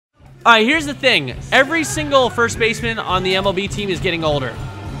All right, here's the thing. Every single first baseman on the MLB team is getting older.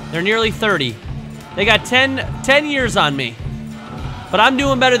 They're nearly 30. They got 10 years on me. But I'm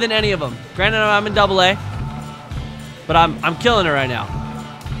doing better than any of them. Granted, I'm in AA. But I'm killing it right now.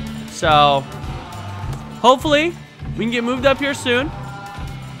 So, hopefully, we can get moved up here soon.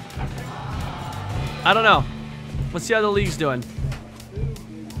 I don't know. Let's see how the league's doing.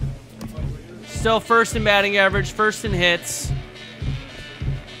 Still first in batting average, first in hits,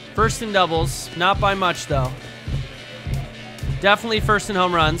 first in doubles. Not by much, though. Definitely first in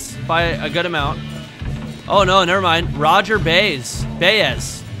home runs by a good amount. Oh, no, never mind. Roger Baez.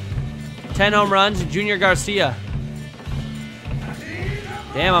 10 home runs. Junior Garcia.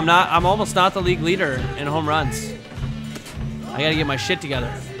 Damn, I'm almost not the league leader in home runs. I gotta get my shit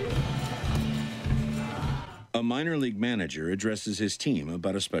together. A minor league manager addresses his team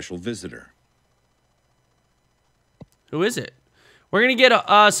about a special visitor. Who is it? We're going to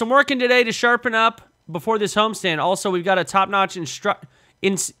get some work in today to sharpen up before this homestand. Also, we've got a top-notch instructor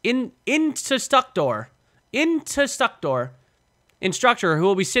who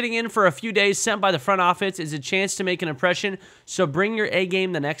will be sitting in for a few days, sent by the front office. Is a chance to make an impression, so bring your A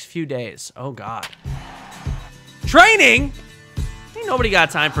game the next few days. Oh, God. Training? Ain't nobody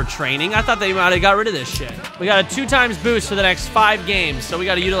got time for training. I thought they might have got rid of this shit. We got a 2x boost for the next 5 games, so we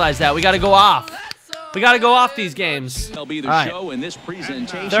got to utilize that. We got to go off. We got to go off these games. All right.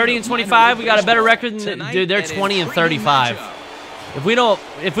 30 and 25. We got a better record than dude. They're 20 and 35. If we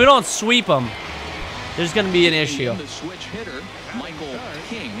don't sweep them, there's going to be an issue.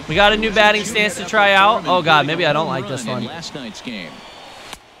 We got a new batting stance to try out. Oh God, maybe I don't like this one.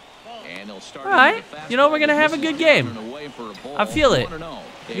 All right, you know we're going to have a good game. I feel it.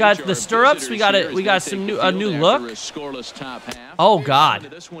 We got the stirrups. We got a new look. Oh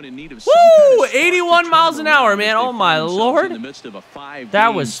God. Woo! 81 miles an hour, man. Oh my Lord.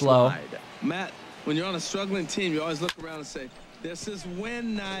 That was slow. Matt, when you're on a struggling team, you always look around and say, this is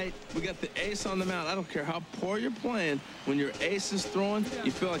win night. We got the ace on the mound. I don't care how poor you're playing. When your ace is throwing,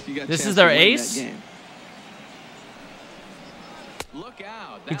 you feel like you got. This is their ace.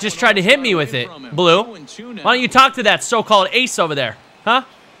 He just tried to hit me with it, Blue. Why don't you talk to that so-called ace over there, huh?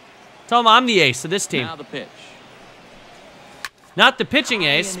 Tell him I'm the ace of this team. Not the pitching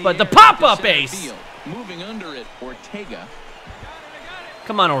ace, but the pop-up ace. Moving under it, Ortega.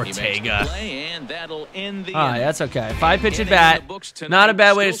 Come on, Ortega. All right, that's okay. 5-pitch at bat. Not a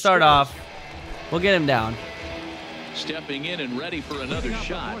bad way to start off. We'll get him down. Stepping in and ready for another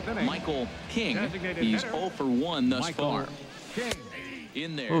shot, Michael King. He's 0 for 1 thus far.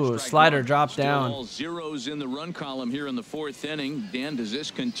 In there, ooh, slider dropped down. All zeros in the run column here in the 4th inning. Dan, does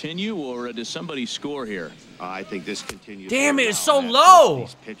this continue or does somebody score here? I think this continues. Damn it, it's so low.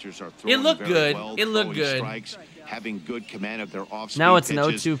 It looked good. It looked good. Strikes, having good command of their off-speed now it's an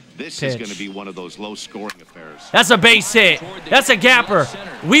pitches. 0-2 This pitch. is going to be one of those low-scoring affairs. That's a base hit. That's a gapper.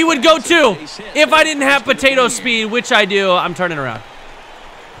 We would go too if I didn't have potato speed, which I do. I'm turning around.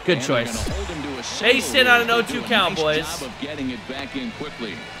 Good choice. Base hit on an 0-2 count, boys.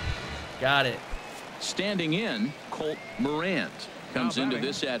 Got it. Standing in, Colt Morant comes into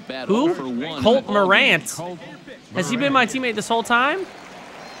this at bat. Who? For 1 Colt Morant. Has he been my teammate this whole time?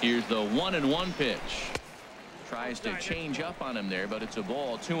 Here's the 1-1 pitch. Tries to change up on him there, but it's a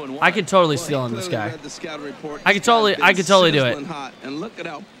ball. 2-1. I could totally steal him, this guy. I could totally do it. And look at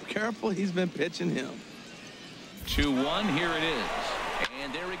how careful he's been pitching him. 2-1. Here it is.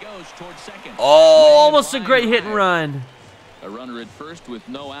 And there he goes towards second. Oh, almost a great hit and run. A runner at first with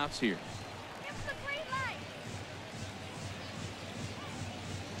no outs here.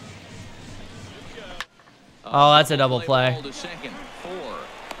 Oh, that's a double play. 4,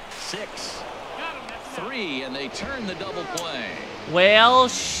 6, 3, and they turn the double play. Well,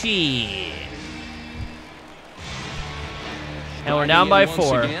 shit. And we're down by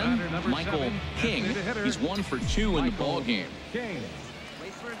 4. Again, Michael King. He's 1 for 2 in the ball game.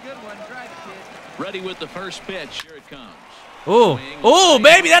 Ready with the first pitch. Here it comes. Ooh. Ooh,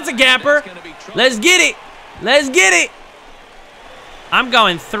 baby, that's a gapper. Let's get it. Let's get it. I'm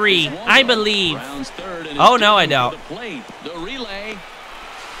going 3. I believe. Oh, no, I don't.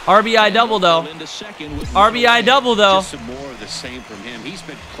 RBI double, though. RBI double, though. Just some more of the same from him. He's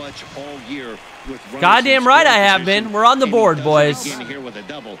been clutch all year with goddamn right I have been. We're on the board, boys. Here with a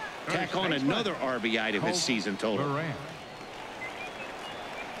double. Tack on another RBI to his season total.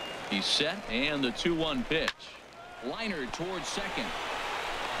 He's set, and the 2-1 pitch. Liner towards second.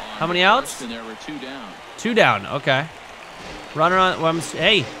 How many outs? And there were 2 down. 2 down. Okay. Runner on. Well,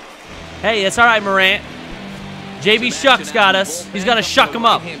 hey, it's all right, Morant. JB Shucks got us. He's gonna shuck him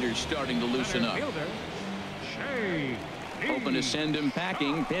up. Starting to loosen up. hoping to send him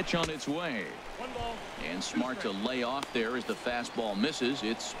packing. Pitch on its way. And smart to lay off there as the fastball misses.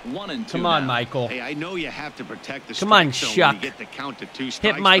 It's 1-2. Come on, now. Michael. Hey, I know you have to protect the Come on, strike zone Chuck. when you get the count to 2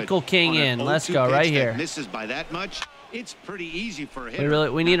 strikes. Hit Michael but King on an in. Let's 0-2 go right pitch that here. misses by that much. It's pretty easy for a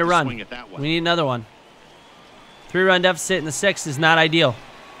hitter. We need not a to run. swing it that way. We need another one. 3-run deficit in the 6th is not ideal.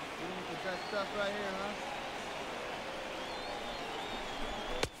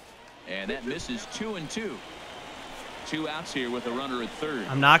 And that misses 2-2. 2 outs here with a runner at third.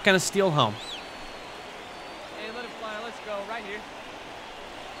 I'm not going to steal home. Hey, let it fly. Let's go right here.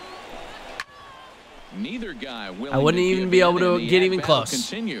 Neither guy willing I wouldn't to even give be in, able to and the get even at-bat will close.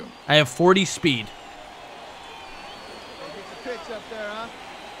 Continue. I have 40 speed. Get the pitch up there, huh?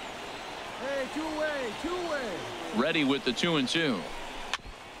 Hey, two-way. Ready with the 2-2.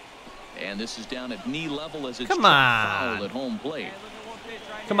 And this is down at knee level as it's Come chopped on. foul at home plate.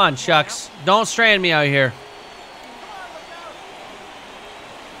 Come on, Chucks. Don't strand me out here.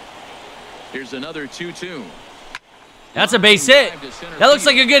 Here's another 2-2. That's a base hit. That looks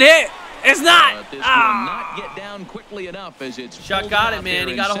like a good hit. It's not. But this will not get down quickly enough as it's Chuck pulled got out it, man. there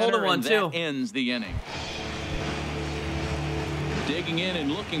He in got a hold of center, one, and too. That ends the inning. Digging in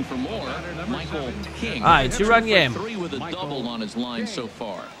and looking for more, Michael King. All right, 2-run game. 3 with a double on his line so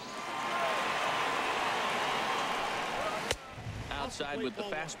far. Outside with the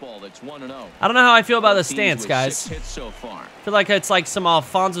fastball, that's 1-0. I don't know how I feel about the Teams stance, with guys. 6 hits so far. I feel like it's like some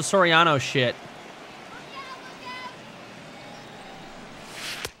Alfonso Soriano shit.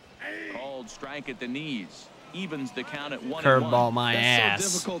 Called strike at the knees. Evens the count at 1-1. Curveball my That's ass.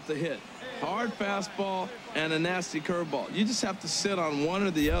 so difficult to hit. Hard fastball and a nasty curveball. You just have to sit on one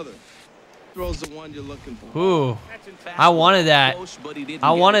or the other. Throws the one you're looking for. Ooh, I wanted that. Close, but he didn't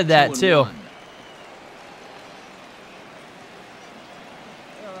I get wanted it. that, too. 2-1. All right,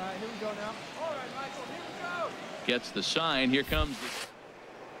 here we go now. All right, Michael, here we go. Gets the sign. Here comes the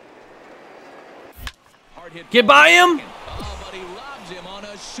hard hit. Get by him. Oh, but he robs him on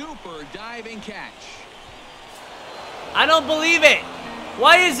a super diving catch. I don't believe it.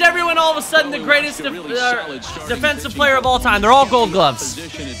 Why is everyone all of a sudden the Well, greatest he watched a really solid starting defensive pitching player of all time? They're all Gold Gloves.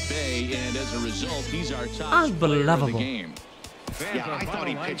 Position at bay, and as a result, he's our top player of the Unbelievable. game. Yeah, I thought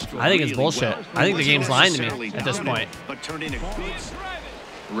he pitched I think it's really bullshit. well. I think the He game's wasn't lying to me necessarily at this dominant, point. But turned in a good.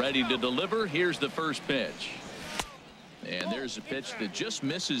 Ready to deliver. Here's the first pitch. And there's a pitch that just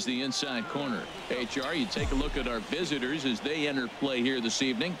misses the inside corner. HR, you take a look at our visitors as they enter play here this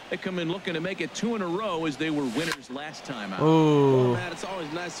evening. They come in looking to make it 2 in a row as they were winners last time out. Ooh. Matt, it's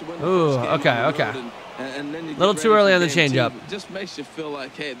always nice to win the Ooh, first game okay, on the road, okay. and then you get Little ready too for early on the game changeup. two. It just makes you feel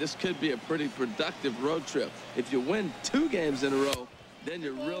like, hey, this could be a pretty productive road trip. If you win 2 games in a row, then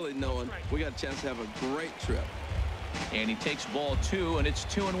you're really knowing we got a chance to have a great trip. And he takes ball 2, and it's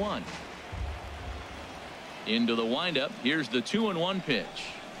 2-1. Into the windup. Here's the 2-1 pitch.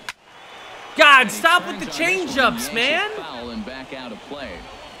 God, And he stop with turns the on this one, changeups, yanks man. it foul and back out of play.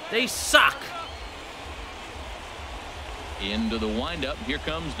 They suck. Into the windup. Here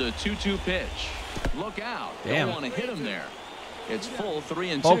comes the 2-2 pitch. Look out. Damn. Don't want to hit him there. It's full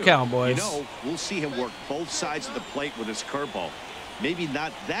 3-2. Full count, boys. You know, we'll see him work both sides of the plate with his curveball. Maybe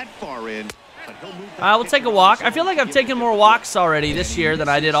not that far in, but he'll move. I will take a walk. I feel like I've taken more walks already this year than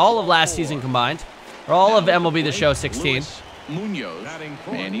I did all of last season combined. Or all of MLB The Show 16. Luis Munoz.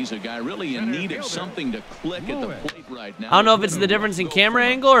 And he's a guy really in need of something to click at the plate right now. I don't know if it's the difference in camera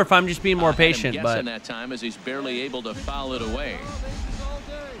angle or if I'm just being more patient, but but that time as he's barely able to foul it away.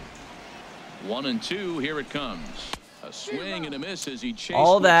 1-2. Here it comes. A swing and a miss as he chased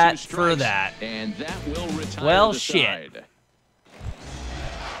all with that 2 for strikes, that. and that will retire Well, the shit. side.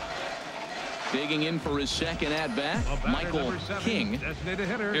 Digging in for his second at bat, Michael King.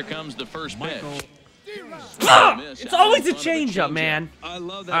 Here comes the first pitch. It's always a changeup, man. I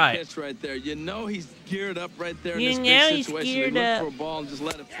love that All right. pitch right there. You know he's geared up right there in You this know big he's situation. geared He look up. for a ball and just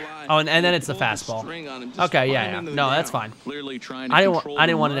let it fly. Oh, and then it's the Pull fastball. string on him. Just Okay, find yeah, him yeah. into the No, that's ground. fine. Clearly trying to I didn't control want it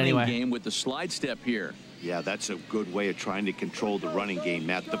the running anyway. game with the slide step here. Yeah, that's a good way of trying to control the running game,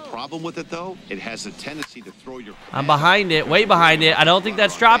 Matt. The problem with it, though, it has a tendency to throw your. I'm behind it, way behind it. I don't think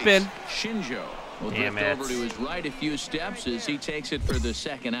that's dropping. Shinjo will Damn drift it. over to his right a few steps as he takes it for the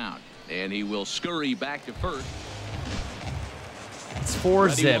second out. And he will scurry back to first. It's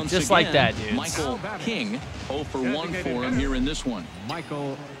 4-zip, once just like again, that, dude. Michael King, 0 for 1 for him here in this one.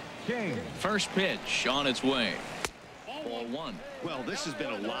 Michael King. First pitch on its way. Ball 1. Well, this has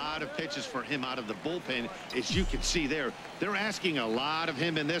been a lot of pitches for him out of the bullpen. As you can see there, they're asking a lot of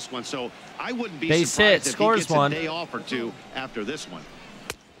him in this one. So I wouldn't be Base hit, surprised if he scores gets one. a day off or 2 after this one.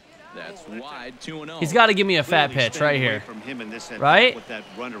 That's wide, 2-0. He's got to give me a fat pitch right here. From him in this right? With that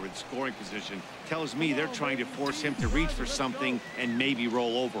runner in scoring position tells me they're trying to force him to reach for something and maybe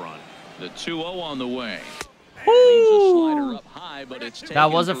roll over on it. The 2-0 on the way. Woo! Slider up high, but it's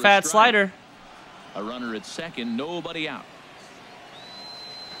that was a fat slider. A runner at second, nobody out.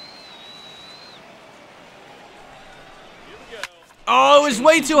 Oh, it was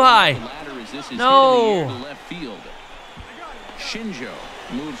way too high. No. Left field. Shinjo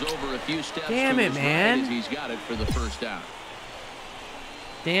moves over a few steps. Damn it, man. He's got it for the first out.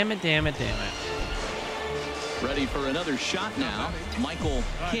 Damn it, damn it, damn it. Ready for another shot now. Michael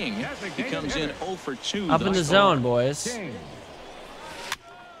King. He comes in 0 for 2. Up in the zone, boys.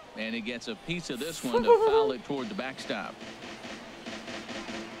 And he gets a piece of this one to foul it toward the backstop.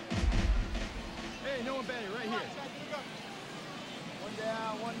 Hey, no one batting right here.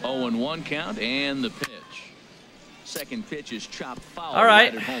 0-1 count and the pitch. Second pitch is chopped foul. All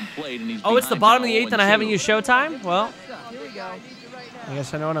right. At home plate, and he's it's the bottom of the 8th and I haven't 0-2. used Showtime? Well, here we go. I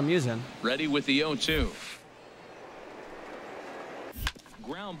guess I know what I'm using. Ready with the 0-2.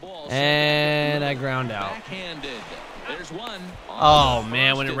 Ground ball. And I ground out. Backhanded. There's one. Oh,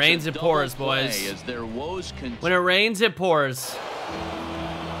 man, when it rains, it pours, boys. As their woes when it rains, it pours.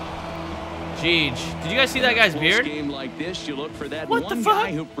 Jeez. Did you guys see that guy's beard? Game like this, you look for that What the one fuck?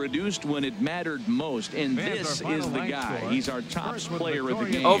 guy who produced when it mattered most, and this is the guy. He's our top player of the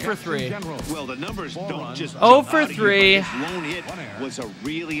game. 0 for 3. Well, the numbers don't just 0 for 3. His lone hit was a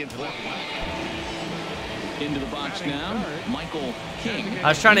really important one. Into the box now, Michael King. I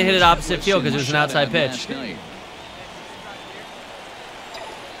was trying to hit it opposite field because it was an outside pitch.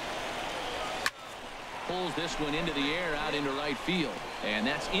 Pulls this one into the air out into right field, and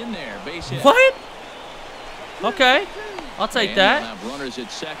that's in there. Base hit. What? Okay, I'll take And that. we'll have runners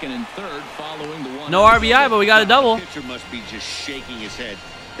at second and third following the one. No RBI, but we got a double. The pitcher must be just shaking his head.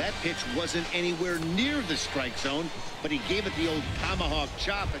 That pitch wasn't anywhere near the strike zone, but he gave it the old tomahawk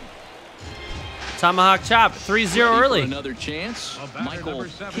chop. And Tomahawk chop, 3-0 early. Another chance. Michael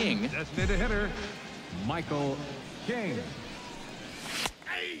King. Designated hitter, Michael King.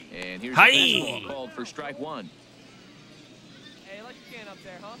 And here's Hi. a fastball called for strike one. Hey, let your can up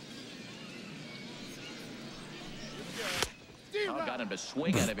there, huh? Oh, got him to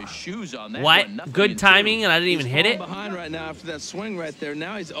swing out of his shoes on that What? one. Nothing Good in timing, two. and I didn't even hit it? Behind right now after that swing right there.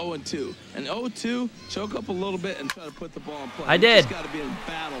 Now he's 0-2. And 0-2, choke up a little bit and try to put the ball in play. I did. He's got to be in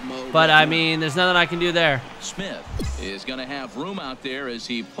battle mode. But, right I now. mean, there's nothing I can do there. Smith is going to have room out there as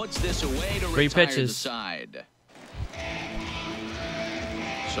he puts this away to 3 retire pitches. the side.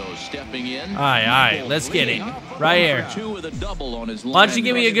 So stepping in. All right, let's get it. Right here. 2 with a double on his line. Why don't you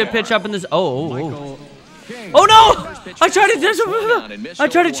give me a good pitch up in this? Oh no! I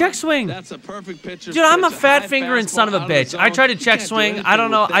tried to check swing. That's a perfect pitcher. Dude, I'm a fat fingering son of a bitch. I tried to check swing. I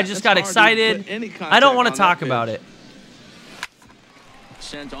don't know. I just got excited. I don't want to talk about it.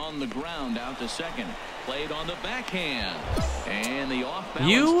 Sent on the ground out to second. Played on the backhand. And the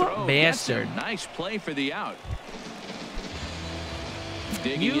off-balance You throw gets there. bastard. Nice play for the out.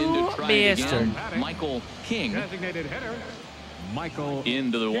 Digging You in to try it again. bastard. Michael King Designated hitter, Michael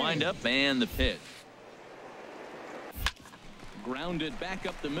into the King. windup and the pitch. Grounded back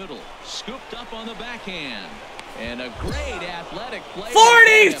up the middle. Scooped up on the backhand. And a great athletic play.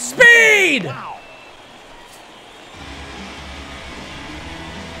 40 speed! Wow.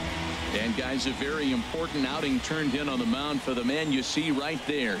 And guys, a very important outing turned in on the mound for the man you see right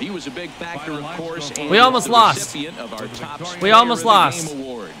there. He was a big factor, of course. And We almost the lost. recipient of our top We almost player of lost. the game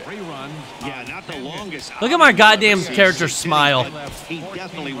award. 3 runs. yeah, not the longest. Look at my goddamn character smile. He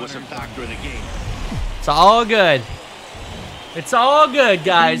definitely was a factor in the game. It's all good. It's all good,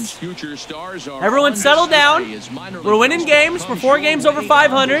 guys. Future stars are Everyone settle down. We're winning games. We're 4 games over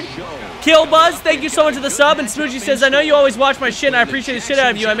 500. Kill Buzz, thank you so much for the sub. And Smoochie says, I know you always watch my shit, and I appreciate the shit out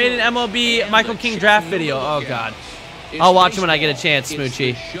of you. I made an MLB Michael King draft video. Oh, God. I'll watch him when I get a chance,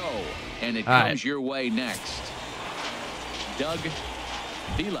 Smoochie. And it All right. comes your way next. Doug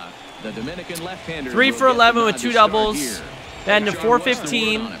Vila, the Dominican left-hander. 3 for will get the 11 with nod 2 to start doubles. here. Batting to John, what's the word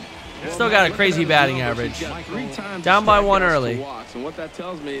 415. on him? Still got a crazy batting average. Down by 1 early. And what that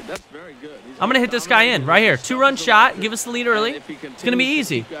tells me, that's very good. I'm going to hit this guy in right here. 2-run shot. Give us the lead early. It's going to be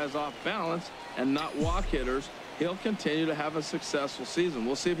easy. Keep guys off balance and not walk hitters, he'll continue to have a successful season.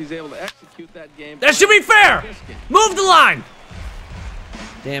 We'll see if he's able to execute that game. That should be fair. Move the line.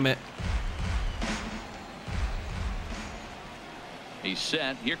 Damn it. He's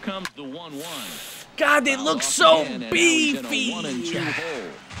set. Here comes the 1-1. God, they look so Again, and now he's in a beefy. 1-2 hole.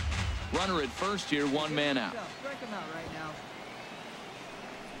 Runner at first here, 1 man out.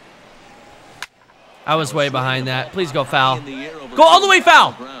 I was way behind that. Please go foul. Go all the way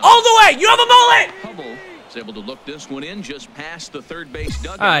foul. All the way. You have a mullet. Hubble is able to look this one in just past the third base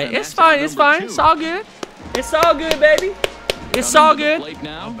dugout. All right, it's fine. It's fine. It's all good. It's all good, baby. It's all good.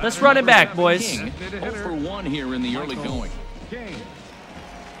 Let's run it back, boys. 0 for 1 here in the early going.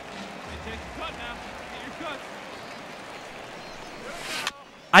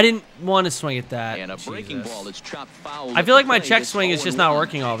 I didn't want to swing at that. And a breaking ball is chopped foul. I feel like my check swing is just not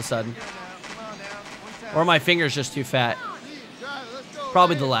working all of a sudden. Or my finger's just too fat.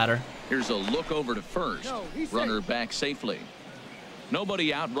 Probably the latter. Here's a look over to first. Runner back safely.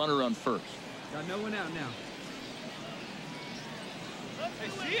 Nobody out, runner on first. Got no one out now. Hey,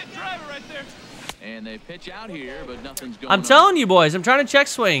 see it, driver right there. And they pitch out here, but nothing's going on. I'm telling you, boys, I'm trying to check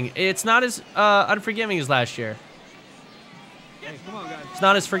swing. It's not as unforgiving as last year. Hey, come on, guys. It's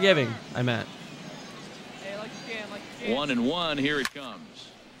not as forgiving, I meant. Hey, like you can. 1-1, here it comes.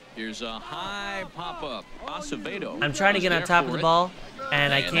 Here's a high pop-up. Acevedo. I'm trying to get on top of the ball,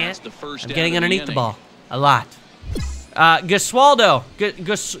 and I can't. The first I'm down getting of the underneath the inning. ball a lot. Gaswaldo.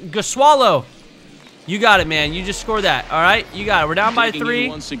 You got it, man. You just scored that. All right, you got it. We're down by 3.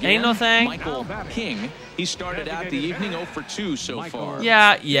 Ain't no thing. Michael King. He started out the evening 0 for 2 so far.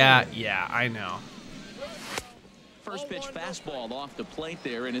 Yeah, I know. First pitch fastball off the plate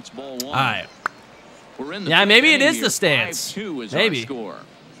there, and it's ball 1. All right. We're in the Yeah, fifth maybe it inning is here. the stance. 5-2 is Maybe. our score.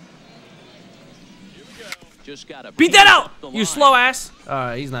 Just got a Beat that out, the you line. slow ass. All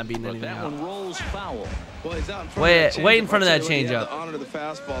right, he's not beating But anything that out. one rolls foul. Well, he's out in front Way of that in changeup. front of I'll that tell you what, he had changeup. the honor to the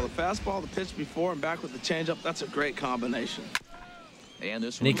fastball. The fastball, the pitch before, and back with the changeup. That's a great combination. And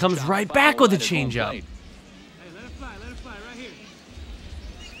this And he one comes chopped right foul back with a at his home changeup. plate. Hey, let it fly right here.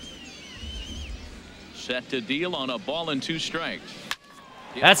 Set to deal on a ball and 2 strikes.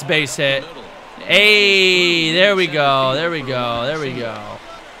 That's base hit. Hey, there we go. There we go. There we go.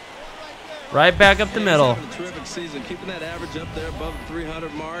 Right back up the middle. He's having a terrific season, keeping that average up there above the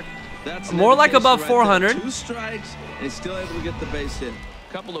 300 mark. That's an More like indication above right 400. there. 2 strikes, and he's still able to get the base hit.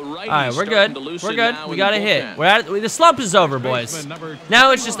 Couple of righties All right, we're starting good. to loosen We're good. now We in got a the hit. bullpen. The slump is over, boys.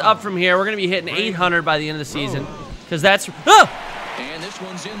 Now it's just up from here. We're gonna be hitting 800 by the end of the season, because that's. Oh! And this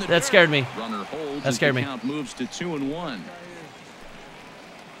one's in the That dirt. scared me. Runner holds That as scared the me. count moves to 2-1.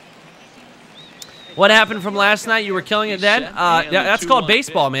 What happened from last night? You were killing it then. That's called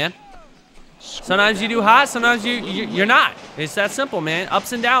baseball, man. Sometimes you do hot. Sometimes you're not. It's that simple, man.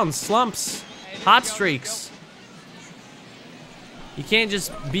 Ups and downs, slumps, hot streaks. You can't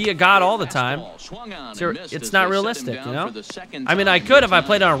just be a god all the time. It's not realistic, you know? I mean, I could if I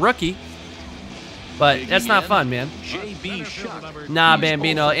played on a rookie, but that's not fun, man. Nah,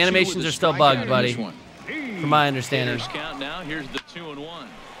 Bambino. Animations are still bugged, buddy, from my understanding. Count now. Here's the 2-1.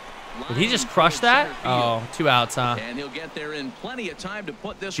 Did he just crush that? Oh, 2 outs, huh? And he'll get there in plenty of time to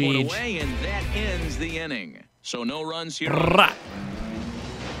put this Jeez. one away, and that ends the inning. So no runs here. Rah.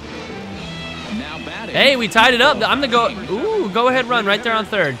 Now batting. Hey, we tied it up. I'm the go. Ooh, go ahead run right there on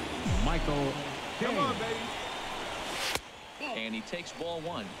third. And he takes ball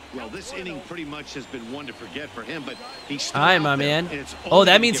 1. Well, this inning pretty much has been one to forget for him, but he's still All right, out my there, man. and it's Oh,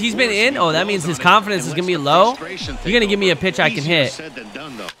 that only means gonna he's get been worse in? if Oh, he that blows means his on it confidence and is gonna be lets the low? frustration You're gonna take give me a over. pitch I can Easier hit. said than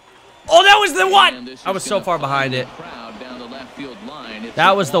done, though. Oh, that was the And one. this I is was so gonna far follow behind the it. crowd down the left field line. It's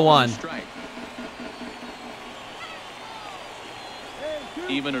That a was the ball and one. a strike.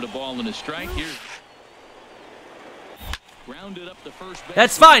 Even at a ball and a strike here. Grounded up the first base.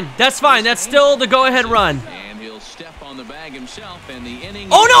 That's fine. That's fine. That's still the go-ahead run. And he'll step on the bag himself, and the inning.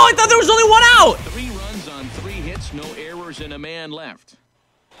 Oh, no, I thought there was only 1 out. 3 runs on 3 hits, no errors, and a man left.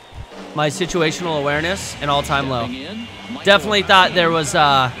 My situational awareness, an all-time low. Stepping in, Michael Definitely thought King. there was,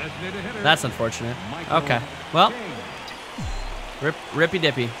 that's unfortunate. Okay, well,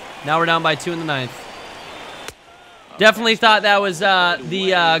 rippy-dippy. Now we're down by 2 in the 9th. Definitely thought that was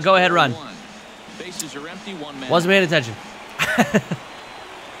the go-ahead run. Bases are empty, 1 man. Wasn't paying attention. Hey, we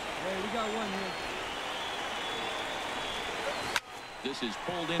got one here. This is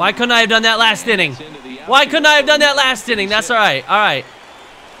pulled in. Why couldn't I have done that last inning? Why couldn't I have done that last inning? That's all right. All right.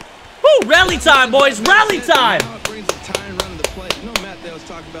 Woo! Rally time, boys. Rally time. Now it brings a tying run to the plate. You know, Matt, they was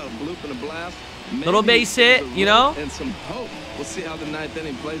talking about a bloop and a blast. Maybe Little base hit, there's a you know? loop and some hope. We'll see how the 9th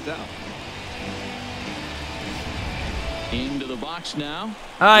inning plays out. Into the box now.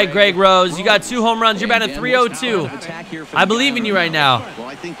 All right, Greg Rose. You got 2 home runs. You're batting 302. I believe in you right now. Well,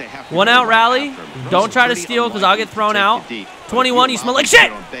 I think they have to 1 go out right rally. after him. Don't try to Pretty steal because I'll get unlikely thrown to out. take it deep. 21, you smell like shit.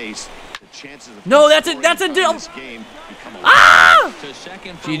 On base, the chances of No, that's a scoring deal. in this game become a lot. Ah! To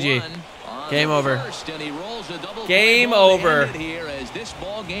second for GG. 1 on Game the over. first, and he rolls a double Game play ball to over. end it here as this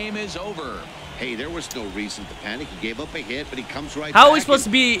ball game is over. Hey, there was no reason to panic. He gave up a hit, but he comes right How back are we supposed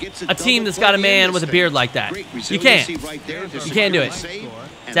to be a team that's got a man with a beard like that? You can't. You can't do it.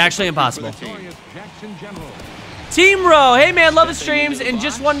 It's actually impossible. Team Row, hey man, love the streams and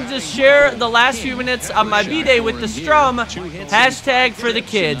just wanted to share the last few minutes of my B-Day with the Strum. Hashtag for the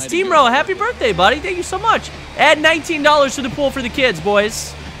kids. Team Row, happy birthday, buddy. Thank you so much. Add $19 to the pool for the kids,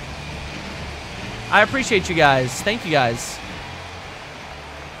 boys. I appreciate you guys. Thank you guys.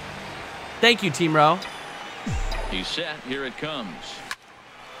 Thank you, Team Row. He's set. Here it comes.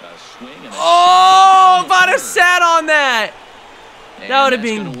 A swing and a Oh, if I'd have sat on that, and that would have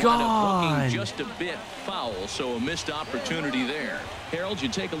that's been gonna wind up looking gone. just a bit foul, so a missed opportunity there. Harold, you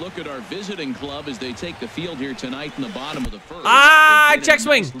take a look at our visiting club as they take the field here tonight in the bottom of the first. Ah, They've been check in a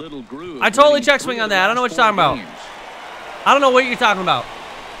swing. nice little groove, I totally winning check swing 3 on of the that. I don't know what last you're talking 4 about. games. I don't know what you're talking about.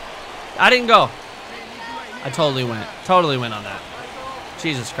 I didn't go. I totally went on that.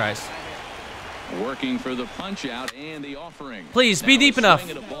 Jesus Christ. Working for the punch out and the offering. Please, be Now deep a enough.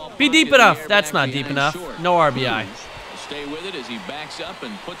 swing at a ball Be bunt deep in the enough. air That's back not deep behind enough. short. No RBI. Stay with it as he backs up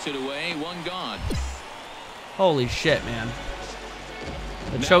and puts it away. One gone. Holy shit, man.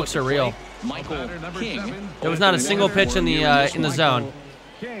 The Now chokes at are the real. plate, Michael King. There was not a single pitch in the zone.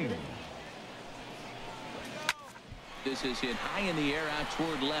 This is hit high in the air out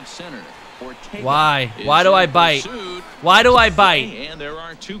toward left center. Ortega Why? is Why do I in bite? pursuit. Why do I bite? And there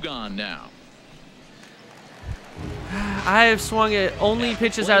are 2 gone now. I have swung at only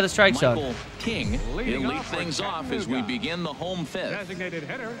pitches out of the strike zone. Michael King will lead things off as we begin the home 5th. Designated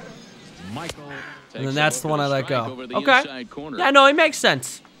hitter, Michael. And then that's the one I let go. Over the Okay. inside corner. Yeah, no, it makes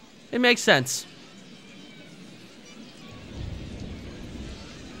sense. It makes sense.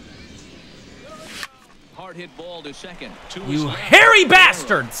 Hard hit ball to second. 2 is You left. hairy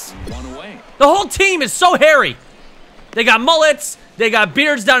bastards! 1 away. The whole team is so hairy. They got mullets. They got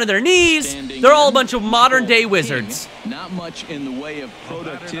beards down to their knees. Standing They're all a in, bunch of modern-day King. wizards. Not much in the way of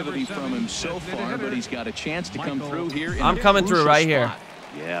productivity from him so far, but he's got a chance to come through here. In I'm a coming through crucial right here. spot.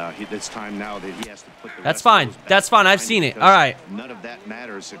 Yeah, it's time now that he has to put the That's rest fine. of those That's bats fine. I've behind seen him it. because All right. None of that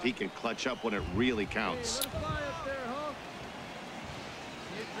matters if he can clutch up when it really counts.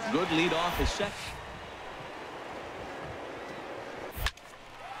 Good lead off is set.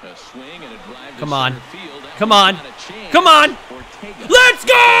 A swing and a drive to Come on. center field. That Come one's on. got a chance. Come on. Ortega. Let's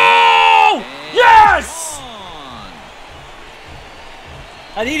go! And Yes! gone.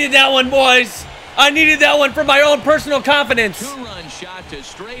 I needed that one, boys. I needed that one for my own personal confidence. 2-run shot to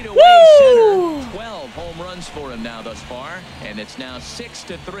straightaway Woo! center. 12 home runs for him now thus far, and it's now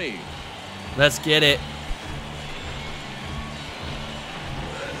 6-3. Let's get it.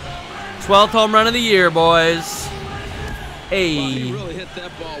 12th home run of the year, boys. Hey. Well, he really hit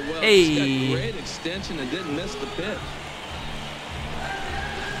that ball well. Hey. He's got great extension and didn't miss the pitch.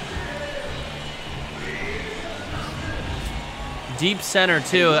 Deep center,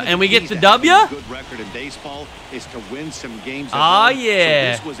 too. And we get the W? Good record in baseball is to win some games. Ah, at home.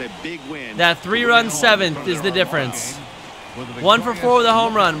 yeah. So this was a big win. That 3-run 7th is the difference. 1 for 4 with a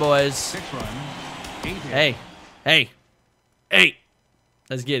home run, boys. Hey. Hey. Hey.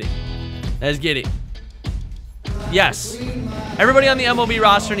 Let's get it. Let's get it. Yes. Everybody on the MLB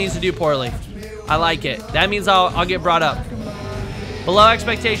roster needs to do poorly. I like it. That means I'll get brought up. Below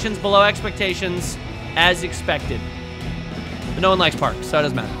expectations, as expected. But no one likes Park, so it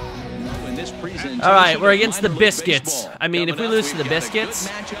doesn't matter. In this presentation All right, we're against the of minor league Biscuits. baseball. I mean, if we Coming up, lose to the we've got a Biscuits-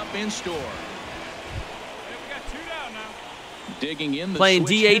 good matchup in store. We got 2 down now. Digging in the Playing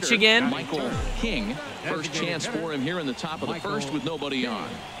switch DH hitter, again. Michael King. First chance for him here in the top of the first with nobody on.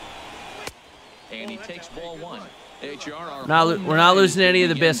 And he takes ball 1. HR, We're not losing any of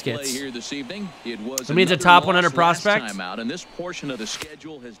the Biscuits. Here this evening. It was That means a another top loss 100 last prospect? time out, and this portion of the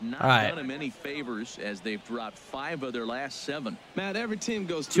schedule has not All right. done him any favors as they've dropped 5 of their last 7. Matt, every team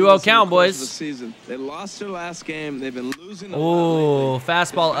goes 2-0 through this in the count, course of boys. the season. They lost their last game. They've been losing. Oh,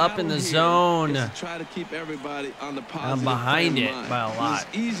 fastball up in the zone. To try to keep everybody on the positive. I'm behind frame it of mind. by a lot.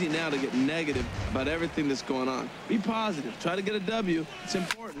 It's easy now to get negative about everything that's going on. Be positive. Try to get a W. It's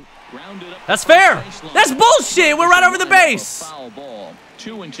important. Grounded up That's the first fair. baseline. That's bullshit. We're right over the base. Foul ball.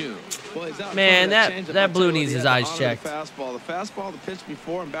 2-2. Well, he's out in Man, front of that changeup. blue I tell you needs what, his he had eyes to honor checked. The fastball, the pitch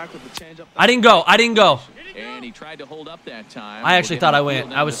before, and back with the changeup. I didn't go. And he tried to hold up that time. I actually We'll thought get I him went.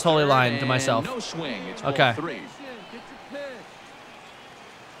 down I was to totally third, lying to and myself. No swing. It's Okay. ball 3.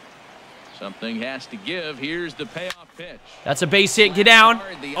 Something has to give. Here's the payoff pitch. That's a base hit. Get down.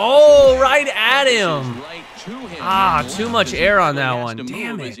 Oh, right at him. Right to him. Ah, And too left much as he air on really that has one. to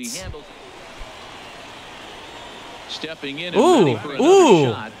Damn move as he it. handles- Stepping in Ooh, and ready for another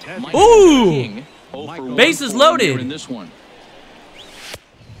ooh, shot. Michael ooh. King, 0 for 1 Bases for him loaded. here in this one.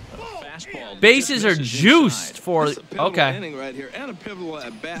 A fastball. Bases are juiced for. It's a pivotal Okay. inning right here, and a pivotal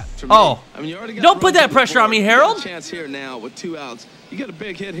at bat for Oh. me. I mean, you already got Don't put runs that on the pressure on board. me, You got a Harold. chance here now with 2 outs. You get a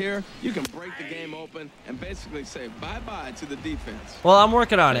big hit here, you can break the game open and basically say bye-bye to the defense. Well, I'm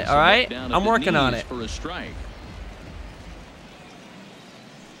working on it. All right. Down at I'm the working on knees it. for a strike.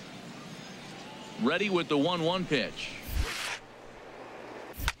 Ready with the 1-1 pitch.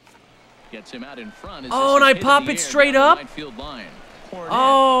 Gets him out in front. as Oh, this and I is hit in pop the it air straight down the up? right field line.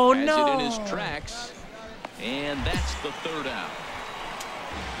 Oh, Has no. it in his tracks, and that's the 3rd out.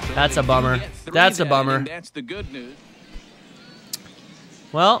 So That's they a do bummer. get 3 That's a that bummer. inning. That's the good news.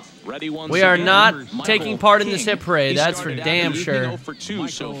 Well, Ready once we are again, not Michael taking part in this King. hit parade. He That's for started out damn the evening sure. 0 for 2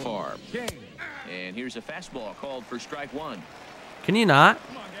 so far. And here's a fastball called for strike 1. Can you not?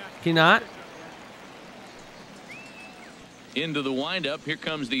 Can you not? Into the windup. Here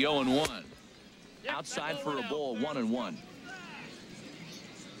comes the 0-1. Outside for a ball, 1-1.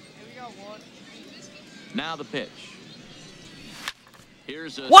 Now the pitch.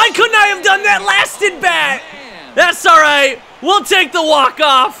 Here's a Why couldn't I have done that last at bat? That's all right. We'll take the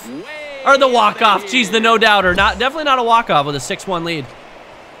walk-off. Or the walk-off. Jeez, the no-doubter. Definitely not a walk-off with a 6-1 lead.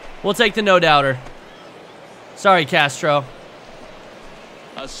 We'll take the no-doubter. Sorry, Castro.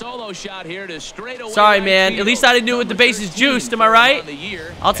 A solo shot here to straight away. Sorry, right man. field. At least I didn't do it with the Number bases 13 juiced. Am I for him right? on the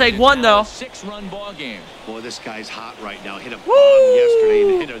year. I'll take And one, it's now though. a 6-run ball game. Boy, this guy's hot right now. Hit a bomb Woo! yesterday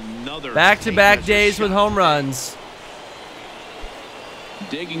and hit another. Back-to-back haymaker days with shot home today. runs.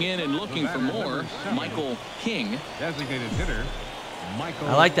 Digging in and looking for more. Michael King. Designated hitter, Michael.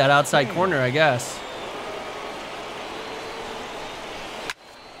 I like that outside corner, I guess.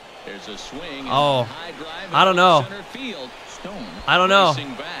 There's a swing. and Oh, a high drive I don't know. center field. Stone I don't know.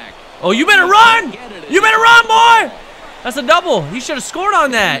 racing back. Oh, you better run! You better run, boy! That's a double. He should have scored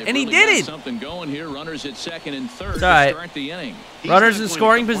on that, They've and he really did got it. Something going here. Runners at second and third It's all right. to start the inning. He's Runners not in going to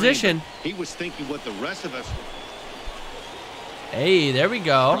scoring complain, position. but he was thinking what the rest of us. Hey, there we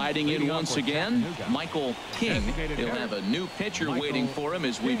go. Riding in once again, Michael King. He'll have a new pitcher waiting for him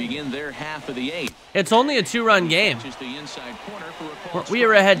as we begin their half of the 8th. It's only a 2-run game. Just the inside corner for a called We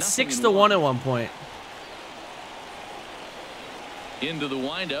were strike. ahead Nothing 6-1 in at one point. Into the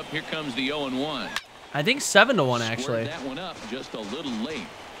windup. Here comes the 0-1. I think 7-1 Squared actually. that one up just a little late.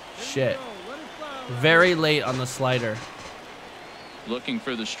 Shit. Very late on the slider. Looking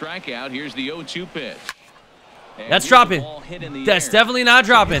for the strikeout. Here's the 0-2 pitch. And That's here's the dropping. ball hit in the That's air. definitely not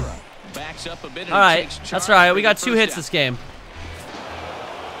dropping. Backs up a bit and All right, takes that's charge all right. for We the got 2 first hits out. this game.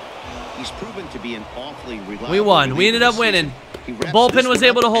 He's proven to be an awfully reliable. We won. We ended up reliever this winning. season. He The wraps bullpen this was one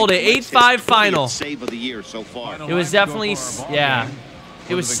able to up hold and it. collects his 8-5 30th final. save of the year so far. It was definitely, yeah.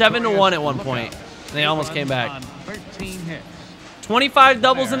 It was 7-1 at one point. And they almost came back. 13 hits. 25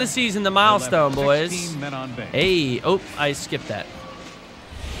 doubles in a season, the milestone, They left 16 boys. men on base. Hey, oh, I skipped that.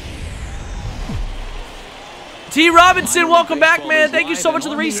 T. Robinson, welcome back, man. Thank you so much for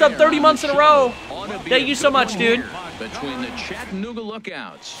the resub, 30 months in a row. Thank you so much, dude. Between the Chattanooga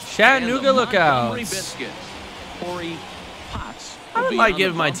Lookouts. Chattanooga and the Montgomery Lookouts. Biscuits. Corey Potts. I will would be like on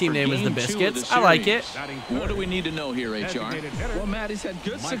giving the my bump team for name as the game 2 of Biscuits. the I like series. it. What do we need to know here, HR? Designated hitter, Well, Matt, he's had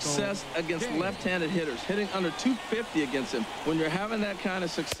good Michael success against King. left-handed hitters, hitting under 250 against him. When you're having that kind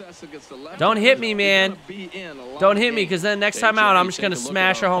of success against the left, Don't hit me, man. Don't hit me, because then next time out, I'm just going to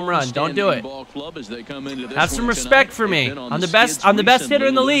smash a home run. Don't do it. Have some respect for me. I'm the best hitter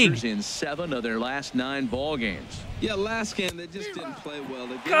in the league. In 7 of their last 9 ball games. Yeah, last game they just didn't play well.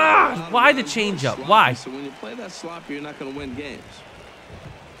 They gave God, up a lot of why the runs, very changeup? sloppy. Why? So when you play that sloppy, you're not going to win games.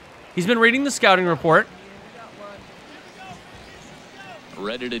 He's been reading the scouting report.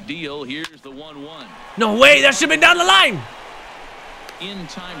 Ready to deal. Here's the 1-1. No way, that should have been down the line. In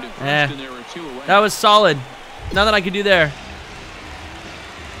time to first, Eh. and there were 2 away. That was solid. Nothing I could do there.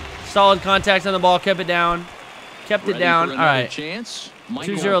 Solid contact on the ball, kept it down. Kept it Ready down. for All another right. Chance.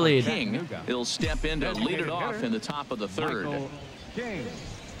 2-0 lead. King. He'll step in to lead it off in the top of the 3rd. Michael King.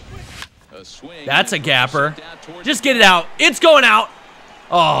 A swing. That's a gapper. Sent out towards Just get it out. It's going out.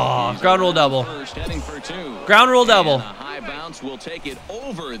 Oh, He's ground rule around double. First, heading for 2. Ground rule double. And a high bounce will take it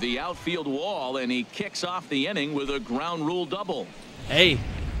over the outfield wall, and he kicks off the inning with a ground rule double. Hey,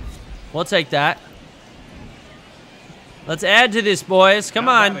 we'll take that. Let's add to this, boys. Come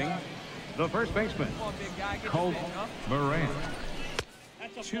Now on. batting, the first baseman, Colt Moran.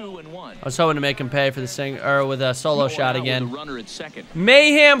 2-1. I was hoping to make him pay for the sing or with a solo shot With again. a runner at second.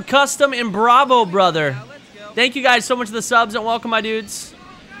 Mayhem Custom and Bravo, brother. Thank you guys so much for the subs and welcome, my dudes.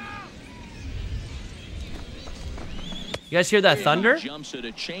 You guys hear that thunder? Jumps at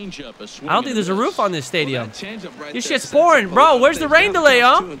a changeup, a swing I don't think and there's a miss. roof on this Well, stadium. that changeup right This there shit's sets pouring. up a Bro, lot of where's the things. rain delay,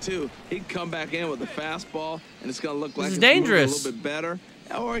 huh? 2-2. He can come back in with a fastball, and it's going to look like is it's moving dangerous. a little bit better.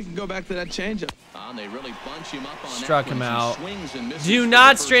 Or he can go back to that changeup. They really bunch him up on Struck that him one. out. Swings and misses Do for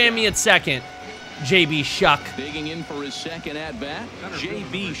not the first strand out. me at second, JB Shuck. Digging in for his second at-bat,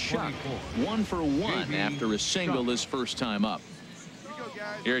 JB Shuck. 1 for 1 after a single his first time up.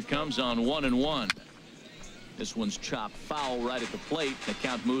 Here it comes on 1-1. This one's chopped foul right at the plate. The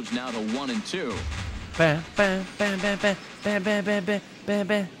count moves now to 1-2. Bam, bam, bam, bam, bam, bam, bam, bam, bam, bam,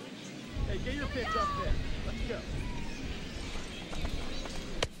 bam. Hey, get your pitch up there. Let's go.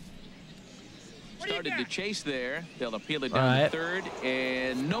 Started to chase there. They'll appeal it down to third,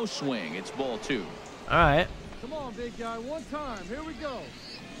 and no swing. It's ball 2. All right. Come on, big guy. One time. Here we go.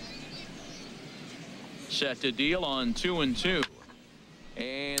 Set to deal on 2-2.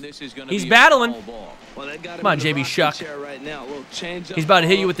 And this is going to be He's battling. a foul ball. Well, they got him Come on, in the JB rocking Shuck. chair right now. A little changeup, He's about to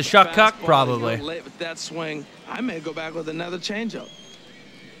hit you with the shuck cuck, fastball. probably. He's a little late with that swing. I may go back with another changeup.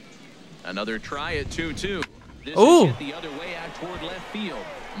 Another try at 2-2. This Ooh. is hit the other way out toward left field.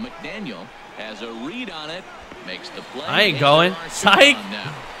 McDaniel has a read on it. Makes the play. I ain't and going. there are two Psych. on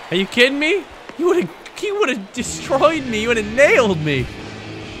now. Are you kidding me? He would have destroyed me. He would have nailed me.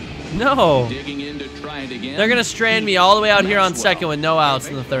 No. Digging in to try it again. They're gonna strand me all the way out here on Maxwell. second with no outs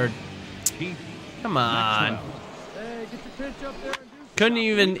in the third. Come on. Hey, get your pitch up there and do Couldn't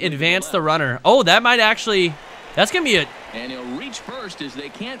even advance the runner. Oh, that might actually. That's gonna be a. And he'll reach first as they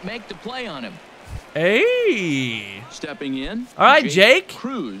can't make the play on him. Hey. Stepping in. All right, Jake.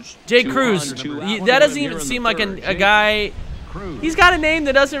 Cruz. Jake 2 Cruz. on, 2 That out. doesn't Here even in seem the like third. a guy. He's got a name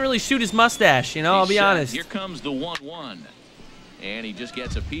that doesn't really suit his mustache. You know, I'll be He's set. honest. Here comes the 1-1. And he just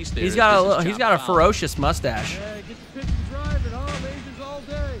gets a piece there. He's as got this a is he's got a chopped foul. ferocious mustache. Hey, get your pitch and drive it, huh? Majors all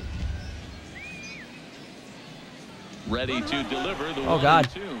day. Ready to deliver the Oh, God.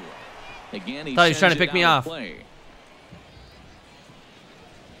 1-2. Again, he Thought he was trying to sends it pick me out off. of play.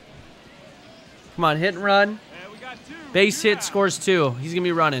 Come on, hit and run. We got 2. Base hit, scores 2. He's gonna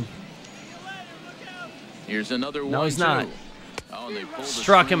be running. Here's another 1-2. No, he's not. Oh, and they pulled the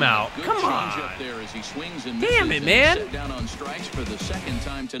Struck him string. out. Good Come change on. up there as he swings and Damn misses it, man. and set down on strikes for the second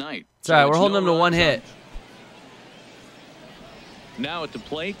time tonight. It's all right. We're it's holding him to no one runs hit. up. Now at the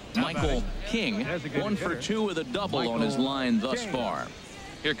plate, Michael King, 1 for 2 with a double on his line thus far.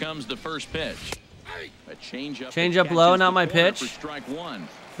 Here comes the first pitch. A changeup. Change that up low, catches not the my corner pitch. for strike 1.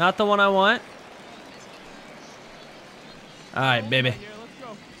 Not the one I want. All right, baby. Let's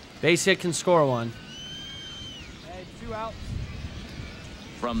go. Base hit can score 1. Hey, 2 out.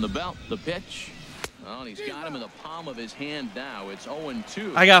 From the belt, the pitch. Oh, and he's got him in the palm of his hand now. It's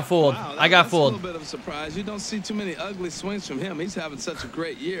 0-2. I got fooled. Wow, I got that's fooled. a little bit of a surprise. You don't see too many ugly swings from him. He's having such a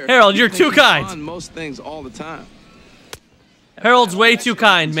great year. Harold, you're You too think he's kind. on most things all the time. Harold's way too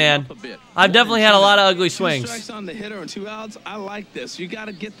kind, man. I've definitely had a lot of ugly 2 swings. strikes on the hitter and 2 outs. I like this. You got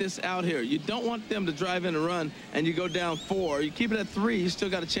to get this out here. You don't want them to drive in a run and you go down 4. You keep it at 3. You still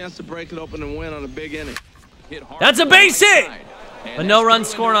got a chance to break it open and win on a big inning. Hit hard That's a to the base right hit. side. But And no that's run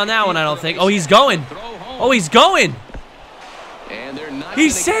through scoring into on that one, I don't the think. base Oh, he's hit. going. Throw home. Oh, he's going. And they're not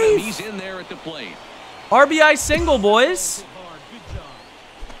He's gonna get him. safe. He's in there at the plate. RBI single, boys.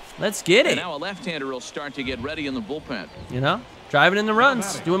 Let's get And it. now a left-hander will start to get ready in the bullpen. You know, driving in the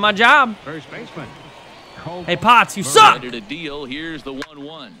runs, doing my job. First baseman. Hey, Potts, you suck. Ready to deal. Here's the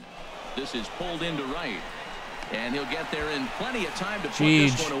 1-1. This is pulled into right. And he'll get there in plenty of time to put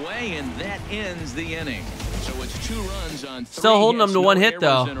this Jeez. one away, and that ends the inning. So it's 2 runs on 3 Still holding hits, them to no 1 hit, errors,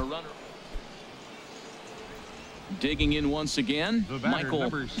 though. and a runner. Digging in once again, The batter, Michael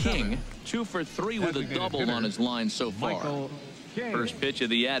number King, 7. 2 for 3 with a Designated double hitter, on his line so far. Michael King. First pitch of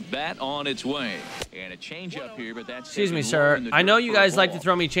the at-bat on its way. And a change-up here, but that's Excuse me, taken lower sir. in the I know dirt you for a guys like to ball.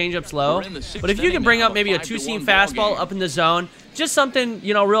 throw me changeups low, We're in the sixth but if you can inning bring now up of maybe a 5-1 2-seam ball fastball game. up in the zone, just something,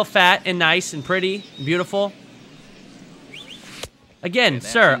 you know, real fat and nice and pretty, and beautiful. Again, And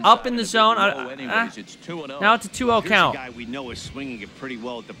that's sir, inside up in the a bit zone. low anyways. It's 2-0. Now it's a 2-0 Here's a count. guy we know is swinging it pretty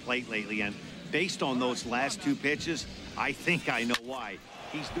well at the plate lately, and based on those last 2 pitches, I think I know why.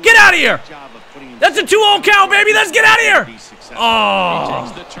 He's doing Get outta here! a good job of putting That's a 2-0 count, baby. Let's get out of here. Be successful. Oh,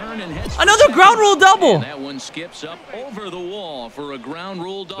 He takes the turn and heads for another second. ground rule double. And that one skips up over the wall for a ground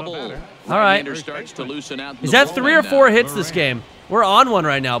rule double. All right. Right-hander starts to loosen out. in Is the that 3 or bullpen 4 now. hits this game? We're on one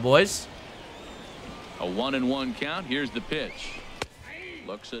right now, boys. A 1-1 count. Here's the pitch.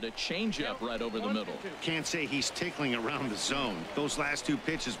 Looks at a changeup right over the middle. Can't say he's tickling around the zone. Those last 2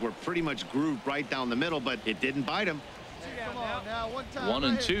 pitches were pretty much grooved right down the middle, but it didn't bite him. Come on now, 1 time.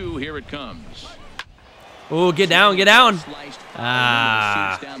 1-2. Here it comes. Ooh, get down, get down. Sliced foul.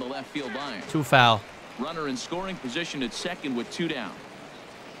 Ah. Shoots down the left field line. 2 foul. Runner in scoring position at second with 2 down.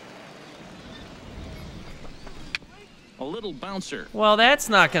 A little bouncer. Well, that's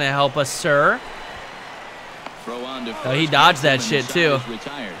not going to help us, sir. Throw on to Oh, he dodged that shit too.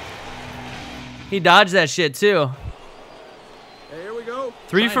 He dodged that shit too. Hey, here we go.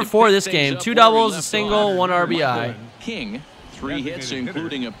 3 for 4 this game. 2 doubles, a single, 1 RBI. King, 3 hits,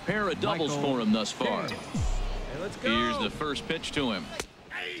 including a pair of doubles for him thus far. Hey, let's go. Here's the first pitch to him.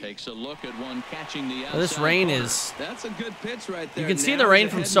 Takes a look at one catching the outside. This rain corner. is. That's a good pitch right there. You can see Now the rain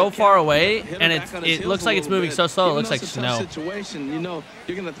he's from ahead so in the far count. away, Hit him and back on his it heels looks a like it's little moving bit. so slow. It Even looks though like it's a tough snow. situation, you know,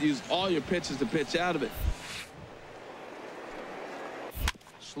 you're gonna have to use all your pitches to pitch out of it.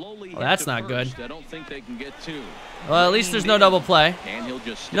 Slowly Well, that's not good. I don't think they can get 2. Well, at least there's no double play. And he'll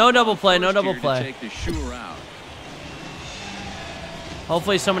just No double play, no first double here to play. take the shooter out.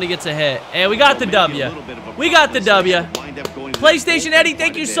 Hopefully somebody gets a hit. And we got the W. We got the W. PlayStation Eddie,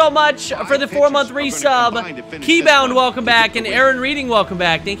 thank you so much for the 4-month resub. Keybound, welcome back. And Aaron Reading, welcome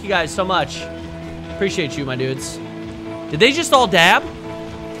back. Thank you guys so much. Appreciate you, my dudes. Did they just all dab?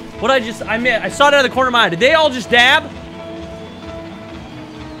 What I saw it out of the corner of my eye. Did they all just dab?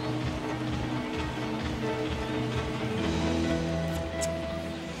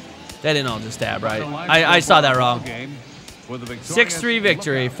 They didn't all just dab, right? I saw that wrong. 6-3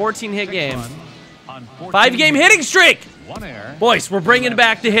 victory, 14-hit game. 5-game hitting streak! Boys, we're bringing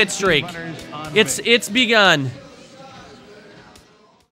back the hit streak. It's begun.